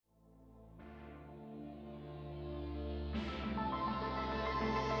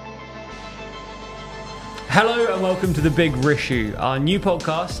Hello and welcome to The Big Rishu, our new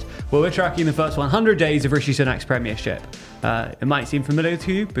podcast where we're tracking the first 100 days of Rishi Sunak's premiership. It might seem familiar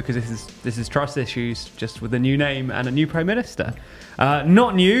to you because this is trust issues, just with a new name and a new Prime Minister.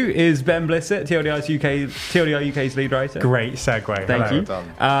 Not new is Ben Blissett, TLDR UK's lead writer. Great segue. Thank you.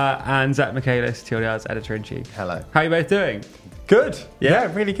 And Zach Michaelis, TLDR's editor-in-chief. Hello. How are you both doing? Good. Yeah,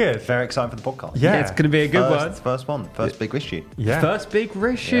 really good. Very excited for the podcast. Yeah. It's going to be a good one. First big issue. Yeah. First big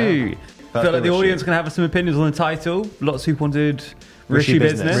Rishu. Yeah. I feel like the audience can have some opinions on the title. Lots of people wanted Rishi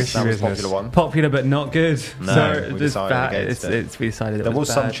business. That was a popular one. Popular but not good. No, so we decided against it. We decided there was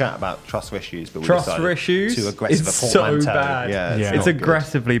was bad. some chat about trust issues, but we trust decided issues. too aggressive It's a so portmanteau. bad. Yeah, it's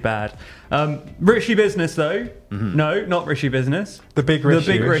aggressively bad. Rishi business though. Mm-hmm. No, not Rishi business. The big Rishu.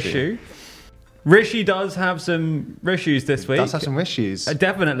 The big Rishu. Rishi does have some Rishus this week. Does have some issues.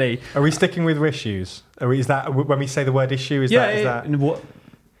 Definitely. Are we sticking with Rishus? Is that when we say the word issue? Is that? What?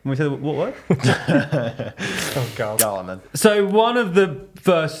 When we say what word? Oh God. Go on then. So one of the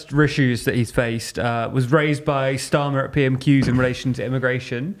first Rishus that he's faced was raised by Starmer at PMQs in relation to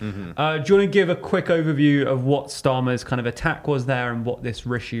immigration. Mm-hmm. Do you want to give a quick overview of what Starmer's kind of attack was there and what this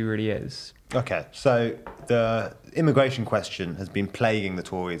Rishu really is? Okay, so the immigration question has been plaguing the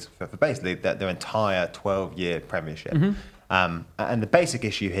Tories for basically their entire 12-year premiership. Mm-hmm. And the basic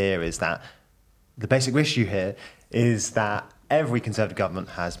issue here is that every Conservative government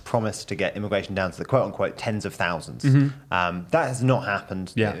has promised to get immigration down to the quote-unquote tens of thousands. Mm-hmm. That has not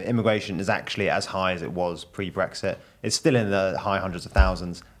happened. Yeah. Immigration is actually as high as it was pre-Brexit. It's still in the high hundreds of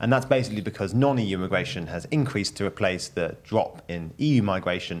thousands. And that's basically because non-EU immigration has increased to replace the drop in EU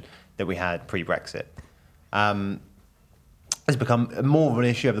migration that we had pre-Brexit. It's become more of an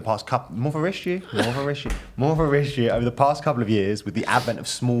issue over the past couple over the past couple of years with the advent of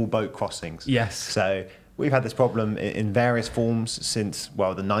small boat crossings. Yes. So we've had this problem in various forms since, the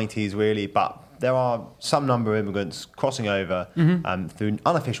 90s really, but there are some number of immigrants crossing over through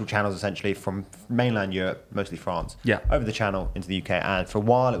unofficial channels, essentially, from mainland Europe, mostly France, over the channel into the UK. And for a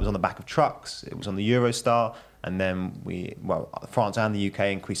while, it was on the back of trucks. It was on the Eurostar. And then France and the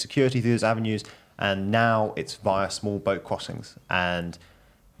UK increased security through those avenues. And now it's via small boat crossings. And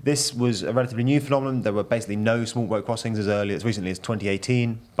this was a relatively new phenomenon. There were basically no small boat crossings as recently as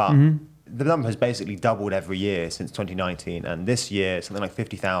 2018. But the number has basically doubled every year since 2019. And this year, something like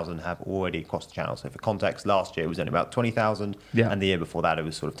 50,000 have already crossed the channel. So for context, last year it was only about 20,000. Yeah. And the year before that, it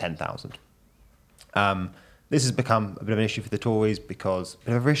was sort of 10,000. This has become a bit of an issue for the Tories because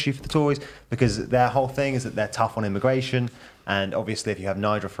their whole thing is that they're tough on immigration. And obviously, if you have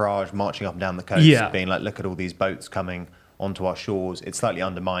Nigel Farage marching up and down the coast, being like, look at all these boats coming onto our shores, it slightly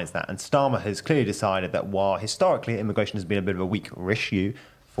undermines that. And Starmer has clearly decided that while historically immigration has been a bit of a weak issue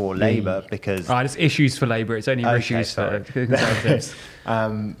for Labour, because it's issues for Labour, it's only issues for Conservatives.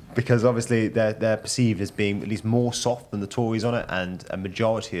 Because obviously they're perceived as being at least more soft than the Tories on it, and a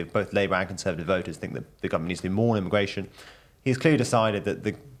majority of both Labour and Conservative voters think that the government needs to do more on immigration. He's clearly decided that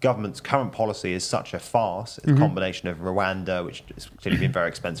the government's current policy is such a farce. It's a combination of Rwanda, which has clearly been very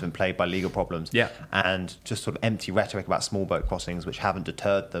expensive and plagued by legal problems, and just sort of empty rhetoric about small boat crossings, which haven't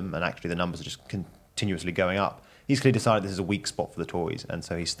deterred them, and actually the numbers are just continuously going up. He's clearly decided this is a weak spot for the Tories, and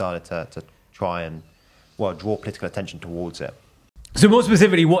so he started to try and draw political attention towards it. So more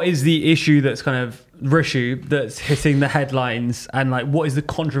specifically, what is the issue that's kind of Rishu that's hitting the headlines, and what is the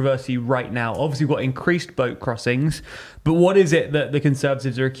controversy right now? Obviously, we've got increased boat crossings, but what is it that the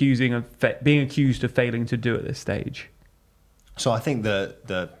Conservatives are being accused of failing to do at this stage? So I think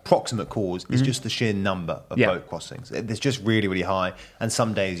the proximate cause is just the sheer number of boat crossings. It's just really, really high. And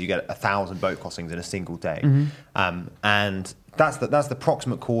some days you get 1,000 boat crossings in a single day. And that's the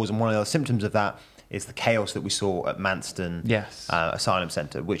proximate cause. And one of the other symptoms of that is the chaos that we saw at Manston Asylum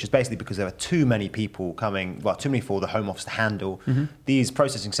Centre, which is basically because there are too many people coming, too many for the Home Office to handle. These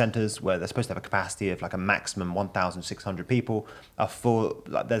processing centres, where they're supposed to have a capacity of a maximum 1,600 people, are full.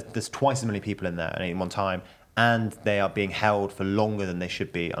 There's twice as many people in there at any one time. And they are being held for longer than they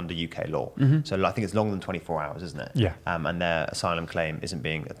should be under UK law. So I think it's longer than 24 hours, isn't it? Yeah. And their asylum claim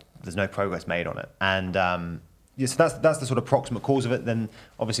there's no progress made on it. And so that's the sort of proximate cause of it. Then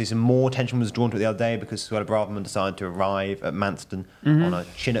obviously some more attention was drawn to it the other day because Suella Braverman decided to arrive at Manston on a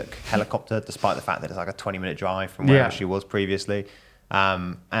Chinook helicopter, despite the fact that it's a 20-minute drive from wherever she was previously.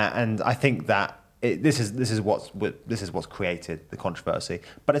 And I think that this is what's created the controversy.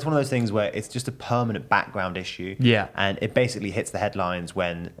 But it's one of those things where it's just a permanent background issue. Yeah. And it basically hits the headlines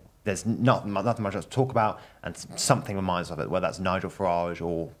when there's nothing much else to talk about, and something reminds us of it, whether that's Nigel Farage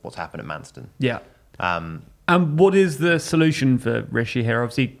or what's happened at Manston. Yeah. And what is the solution for Rishi here?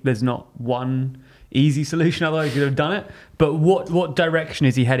 Obviously, there's not one easy solution, otherwise you'd have done it. But what direction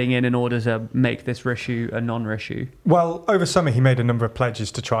is he heading in order to make this issue a non-issue? Well, over summer he made a number of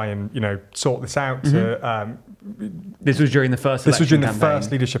pledges to try and sort this out. This was during the first. This was during campaign. the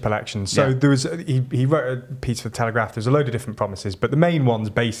first leadership election. So there was he wrote a piece for the Telegraph. There's a load of different promises, but the main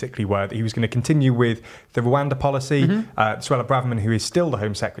ones basically were that he was going to continue with the Rwanda policy. Suella Braverman, who is still the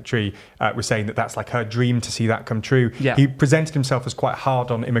Home Secretary, was saying that that's like her dream to see that come true. Yeah. He presented himself as quite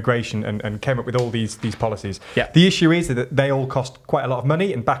hard on immigration and came up with all these policies. Yeah. The issue is that they all cost quite a lot of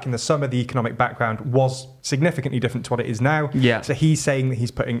money, and back in the summer the economic background was significantly different to what it is now. Yeah. So he's saying that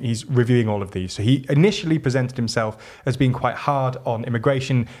he's reviewing all of these. So he initially presented himself as being quite hard on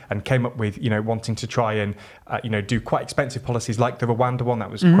immigration and came up with wanting to try and do quite expensive policies like the Rwanda one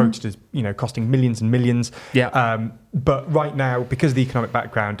that was quoted as costing millions and millions. Yeah. But right now, because of the economic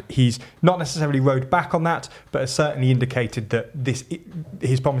background, he's not necessarily rode back on that, but has certainly indicated that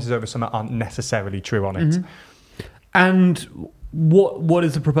his promises over summer aren't necessarily true on it. And what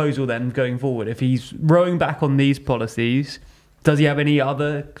is the proposal then going forward? If he's rowing back on these policies, does he have any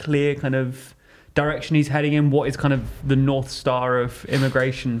other clear kind of direction he's heading in? What is kind of the North Star of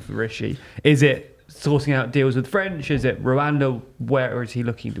immigration for Rishi? Is it sorting out deals with French? Is it Rwanda? Where is he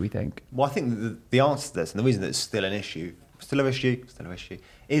looking, do we think? Well, I think the answer to this, and the reason that it's still an issue,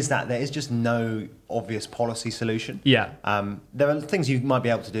 is that there is just no obvious policy solution. Yeah. There are things you might be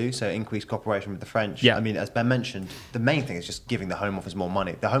able to do, so increase cooperation with the French. Yeah. I mean, as Ben mentioned, the main thing is just giving the Home Office more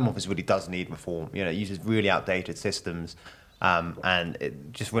money. The Home Office really does need reform. It uses really outdated systems, and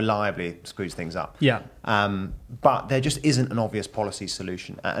it just reliably screws things up. Yeah. But there just isn't an obvious policy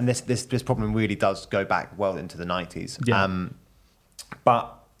solution, and this problem really does go back well into the 90s. Yeah.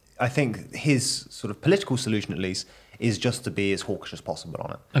 But I think his sort of political solution, at least, is just to be as hawkish as possible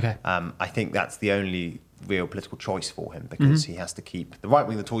on it. Okay. I think that's the only real political choice for him, because he has to keep the right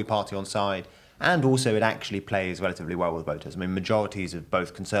wing of the Tory party on side, and also it actually plays relatively well with voters. I mean, majorities of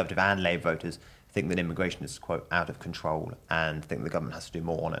both Conservative and Labour voters think that immigration is, quote, out of control, and think the government has to do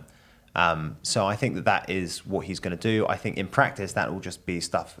more on it. So I think that is what he's going to do. I think in practice that will just be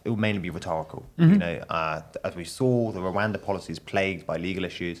stuff. It will mainly be rhetorical. As we saw, the Rwanda policy is plagued by legal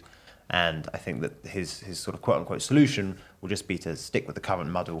issues, and I think that his sort of quote unquote solution will just be to stick with the current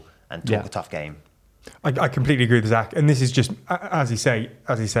muddle and talk a tough game. I completely agree with Zach, and this is just as he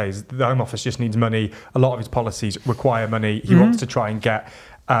says, the Home Office just needs money. A lot of his policies require money. He wants to try and get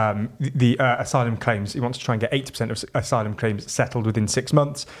the asylum claims. He wants to try and get 80% of asylum claims settled within 6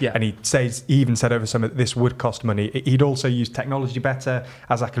 months. Yeah. And he even said over summer that this would cost money. He'd also use technology better.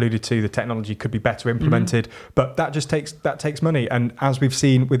 As Zach alluded to, the technology could be better implemented, but that takes money. And as we've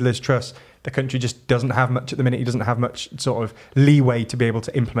seen with Liz Truss, the country just doesn't have much at the minute. He doesn't have much sort of leeway to be able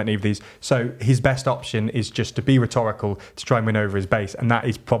to implement any of these. So his best option is just to be rhetorical, to try and win over his base. And that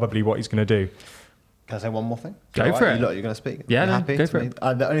is probably what he's going to do. Can I say one more thing? Go for it. You're going to speak? Yeah, happy go for it.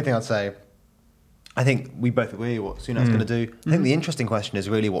 The only thing I'd say, I think we both agree what Sunak's going to do. I think the interesting question is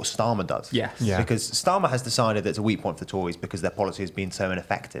really what Starmer does. Yes. Yeah. Because Starmer has decided that it's a weak point for the Tories because their policy has been so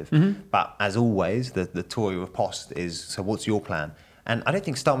ineffective. But as always, the Tory riposte is, so what's your plan? And I don't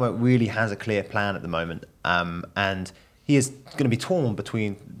think Starmer really has a clear plan at the moment. And he is going to be torn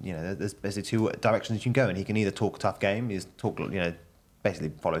between, there's basically two directions you can go. And he can either talk a tough game,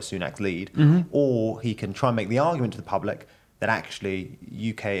 basically follow Sunak's lead, or he can try and make the argument to the public that actually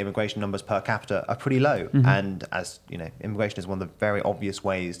UK immigration numbers per capita are pretty low. And as immigration is one of the very obvious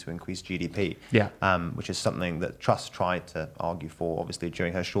ways to increase GDP, which is something that Truss tried to argue for, obviously,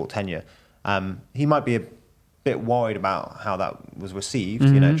 during her short tenure. He might be a bit worried about how that was received.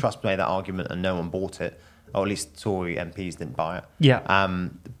 Truss made that argument and no one bought it, or at least Tory MPs didn't buy it. Yeah.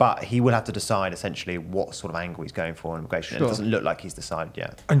 But he will have to decide essentially what sort of angle he's going for on immigration. Sure. It doesn't look like he's decided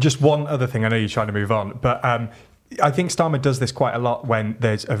yet. And just one other thing, I know you're trying to move on, but I think Starmer does this quite a lot when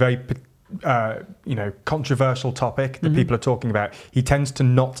there's a very controversial topic that people are talking about. He tends to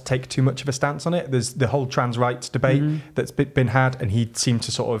not take too much of a stance on it. There's the whole trans rights debate that's been had, and he seemed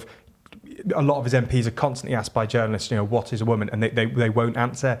to sort of, a lot of his MPs are constantly asked by journalists, what is a woman? And they won't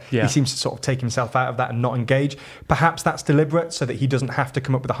answer. Yeah. He seems to sort of take himself out of that and not engage. Perhaps that's deliberate so that he doesn't have to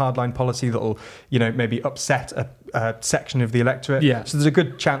come up with a hardline policy that will, maybe upset a section of the electorate. Yeah. So there's a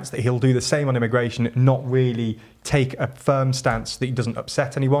good chance that he'll do the same on immigration, not really take a firm stance that he doesn't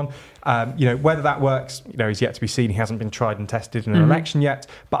upset anyone. Whether that works, is yet to be seen. He hasn't been tried and tested in an election yet,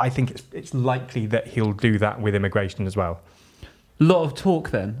 but I think it's likely that he'll do that with immigration as well. A lot of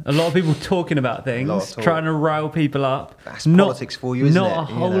talk then. A lot of people talking about things, trying to rile people up. That's politics for you, isn't it? Not a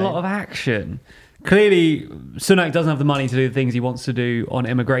whole lot of action. Clearly, Sunak doesn't have the money to do the things he wants to do on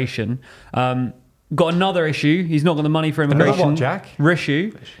immigration. got another issue. He's not got the money for immigration. Another what, Jack?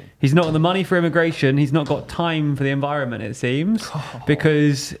 Issue. He's not got the money for immigration. He's not got time for the environment, it seems,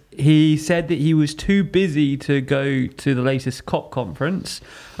 because he said that he was too busy to go to the latest COP conference.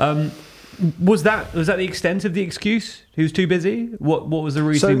 Was that the extent of the excuse? He was too busy? What was the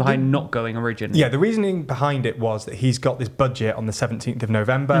reasoning behind not going originally? Yeah, the reasoning behind it was that he's got this budget on the 17th of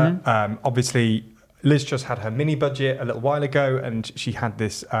November. Obviously, Liz Truss had her mini budget a little while ago, and she had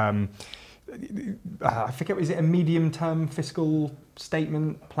this, I forget, is it a medium-term fiscal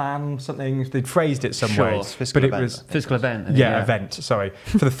statement, plan, something? They'd phrased it some way. Fiscal event, it was fiscal event. event, sorry.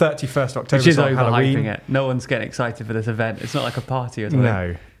 For the 31st of October, Which is on Halloween. overhyping it. No one's getting excited for this event. It's not like a party or something.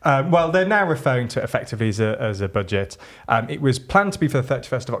 No. Well, they're now referring to it effectively as a budget. It was planned to be for the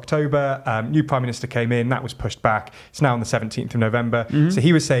 31st of October. New Prime Minister came in. That was pushed back. It's now on the 17th of November. So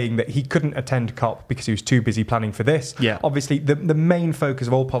he was saying that he couldn't attend COP because he was too busy planning for this. Yeah. Obviously, the main focus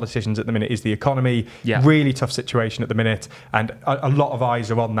of all politicians at the minute is the economy. Yeah. Really tough situation at the minute. And a lot of eyes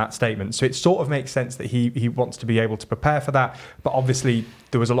are on that statement. So it sort of makes sense that he wants to be able to prepare for that. But obviously,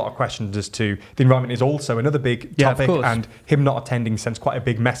 there was a lot of questions as to the environment is also another big topic, and him not attending sends quite a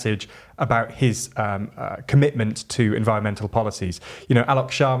big message about his commitment to environmental policies. You know, Alok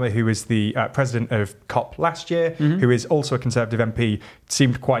Sharma, who was the president of COP last year, who is also a Conservative MP,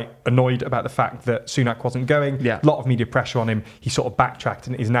 seemed quite annoyed about the fact that Sunak wasn't going. Yeah. A lot of media pressure on him. He sort of backtracked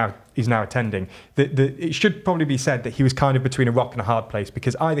and is now attending. It should probably be said that he was kind of between a rock and a hard place,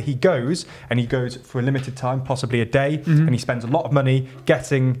 because either he goes for a limited time, possibly a day, and he spends a lot of money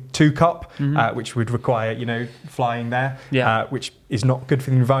getting to COP, which would require, flying there, which is not good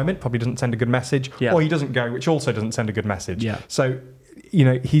for the environment, probably doesn't send a good message, or he doesn't go, which also doesn't send a good message. Yeah. So,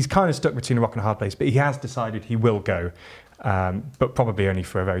 he's kind of stuck between a rock and a hard place, but he has decided he will go, but probably only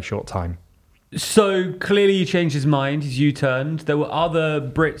for a very short time. So clearly he changed his mind. He's U-turned. There were other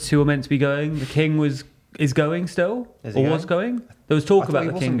Brits who were meant to be going. The King is going still, was going. There was talk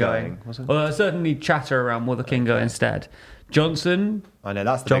about the King going. Well, there's certainly chatter around will the King go instead. Johnson. I know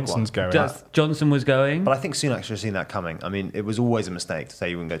that's the Johnson's big one. going. Johnson was going. But I think Sunak should have seen that coming. I mean, it was always a mistake to say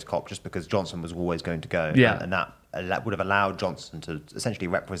you wouldn't go to COP just because Johnson was always going to go. Yeah. And that would have allowed Johnson to essentially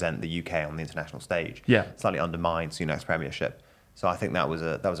represent the UK on the international stage. Yeah. Slightly undermined Sunak's premiership. So I think that was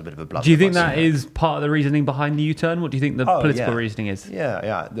a bit of a blunder. Do you think that is part of the reasoning behind the U-turn? What do you think the political yeah. reasoning is?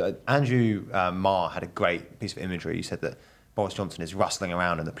 Yeah. Andrew Marr had a great piece of imagery. He said that Boris Johnson is rustling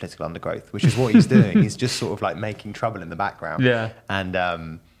around in the political undergrowth, which is what he's doing. He's just sort of like making trouble in the background. Yeah. And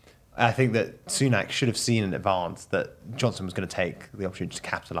I think that Sunak should have seen in advance that Johnson was going to take the opportunity to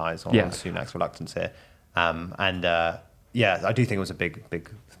capitalise on Sunak's reluctance here. I do think it was a big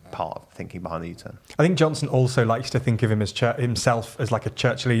part of thinking behind the U-turn. I think Johnson also likes to think of him as himself as like a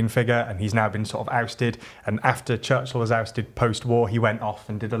Churchillian figure, and he's now been sort of ousted. And after Churchill was ousted post-war, he went off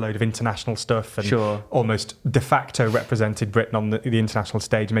and did a load of international stuff and almost de facto represented Britain on the international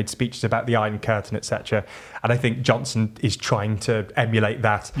stage, made speeches about the Iron Curtain, etc. And I think Johnson is trying to emulate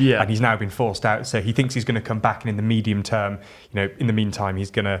that, and he's now been forced out. So he thinks he's going to come back, and in the medium term, in the meantime,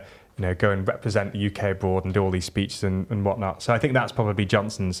 he's going to go and represent the UK abroad and do all these speeches and whatnot. So I think that's probably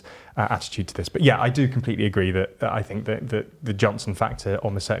Johnson's attitude to this. But yeah, I do completely agree that I think that the Johnson factor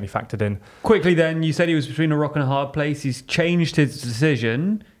almost certainly factored in. Quickly then, you said he was between a rock and a hard place. He's changed his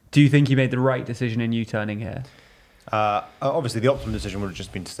decision. Do you think he made the right decision in U-turning here? Obviously, the optimum decision would have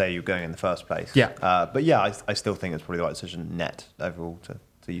just been to say you're going in the first place. Yeah. But yeah, I still think it's probably the right decision net overall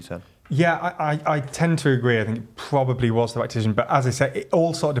to U-turn. Yeah, I tend to agree. I think it probably was the right decision. But as I say, it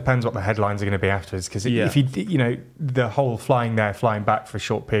all sort of depends what the headlines are going to be afterwards. Because if he, the whole flying there, flying back for a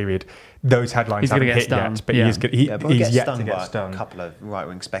short period, those headlines haven't hit yet. But he's yet to get stung. A couple of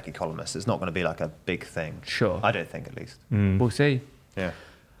right-wing specky columnists. It's not going to be like a big thing. Sure. I don't think, at least. We'll see. Yeah.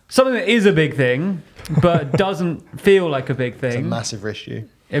 Something that is a big thing, but doesn't feel like a big thing. It's a massive issue.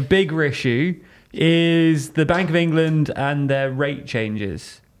 A big issue is the Bank of England and their rate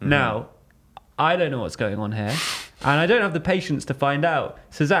changes. Now, I don't know what's going on here, and I don't have the patience to find out.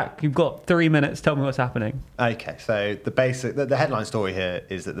 So, Zach, you've got 3 minutes. Tell me what's happening. Okay, so the headline story here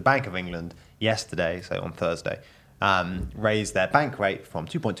is that the Bank of England yesterday, so on Thursday, raised their bank rate from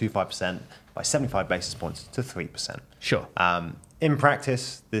 2.25% by 75 basis points to 3%. Sure. In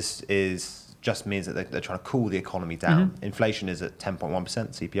practice, this just means that they're trying to cool the economy down. Inflation is at 10.1%,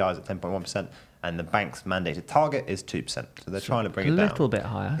 CPI is at 10.1%. And the bank's mandated target is 2%. So they're trying to bring it down. A little bit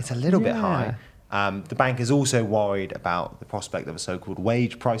higher. It's a little bit high. The bank is also worried about the prospect of a so-called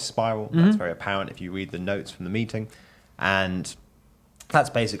wage price spiral. That's very apparent if you read the notes from the meeting. And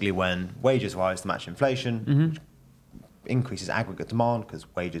that's basically when wages rise to match inflation, which increases aggregate demand because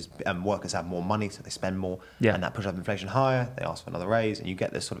wages workers have more money, so they spend more, Yeah. and that pushes up inflation higher. They ask for another raise, and you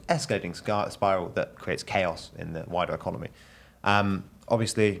get this sort of escalating spiral that creates chaos in the wider economy.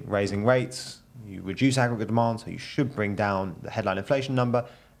 Obviously, raising rates, you reduce aggregate demand, so you should bring down the headline inflation number.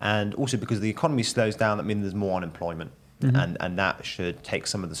 And also because the economy slows down, that means there's more unemployment. And that should take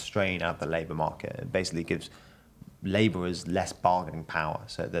some of the strain out of the labour market. It basically gives labourers less bargaining power,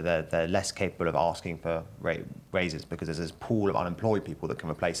 so they're less capable of asking for raises because there's this pool of unemployed people that can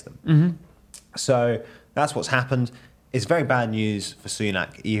replace them. So that's what's happened. It's very bad news for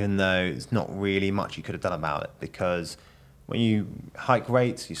Sunak, even though there's not really much you could have done about it, because when you hike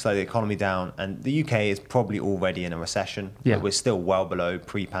rates, you slow the economy down, and the UK is probably already in a recession, but we're still well below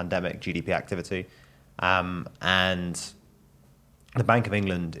pre-pandemic GDP activity. And the Bank of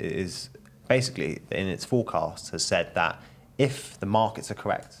England is basically, in its forecasts, has said that if the markets are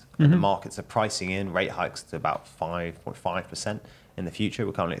correct, and the markets are pricing in rate hikes to about 5.5% in the future,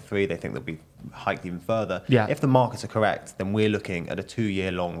 we're currently at 3%, they think they'll be hiked even further. If the markets are correct, then we're looking at a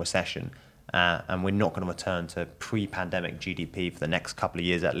 2-year-long recession. And we're not going to return to pre-pandemic GDP for the next couple of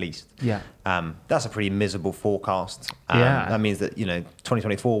years at least. That's a pretty miserable forecast. That means that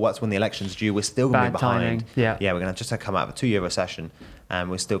 2024, that's when the election's due. We're still going to be behind. We're going to just come out of a 2-year recession, and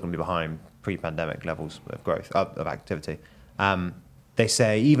we're still going to be behind pre-pandemic levels of growth of activity. They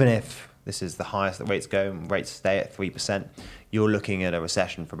say even if this is the highest that rates go and rates stay at 3%, you're looking at a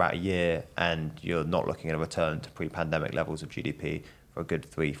recession for about a year, and you're not looking at a return to pre-pandemic levels of GDP for a good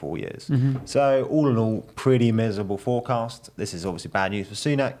 3-4 years. So all in all, pretty miserable forecast. This is obviously bad news for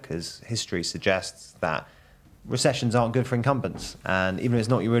Sunak because history suggests that recessions aren't good for incumbents. And even if it's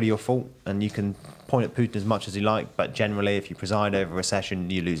not really your fault, and you can point at Putin as much as you like, but generally if you preside over a recession,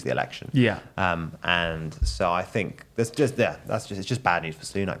 you lose the election. And so I think it's just bad news for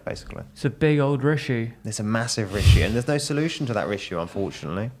Sunak, basically. It's a big old issue. It's a massive issue, and there's no solution to that issue,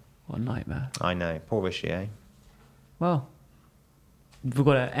 unfortunately. What a nightmare. I know, poor issue, eh? Well, we've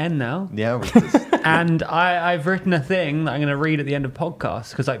got to end now. And I've written a thing that I'm going to read at the end of podcasts,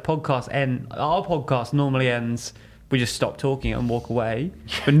 because our podcast normally ends, we just stop talking and walk away.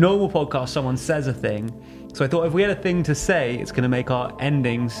 But normal podcasts, someone says a thing. So I thought if we had a thing to say, it's going to make our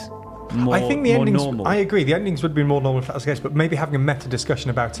endings more, I think the endings, normal. I agree, the endings would be more normal if that was the case, but maybe having a meta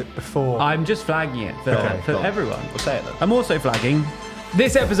discussion about it before. I'm just flagging it for everyone. We'll say it then. I'm also flagging.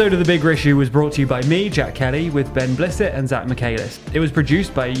 This episode of The Big Issue was brought to you by me, Jack Kelly, with Ben Blissett and Zach Michaelis. It was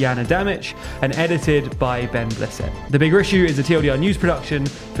produced by Yana Damich and edited by Ben Blissett. The Big Issue is a TLDR news production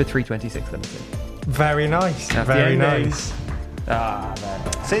for 326 Limited. Very nice. That's very the ending. nice. Man.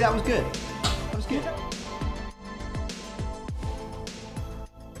 See, that was good. That was good.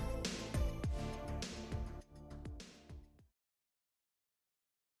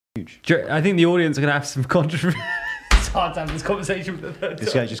 Huge. I think the audience are going to have some controversy. It's hard to have this conversation for the third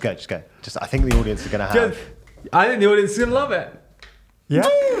time. Just go. I think the audience are going to have... I think the audience is going to love it. Yeah.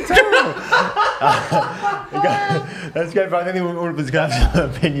 That's good, but I think all of us are going to have some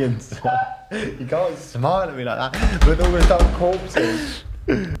opinions. You can't smile at me like that. We're all going to start corpses.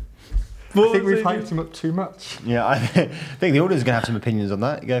 I think we've hyped him up too much. Yeah, I think the audience is going to have some opinions on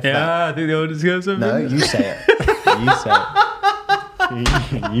that. You go for that. I think the audience is going to have some opinions. No, you say it. You say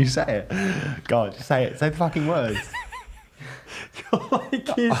it. You say it. God, just say it. Say the fucking words. You're like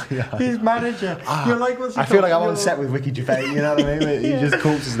his manager. You're like, what's he I feel like I'm called? on set with Ricky Gervais, you know what I mean? He just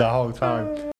corpses the whole time.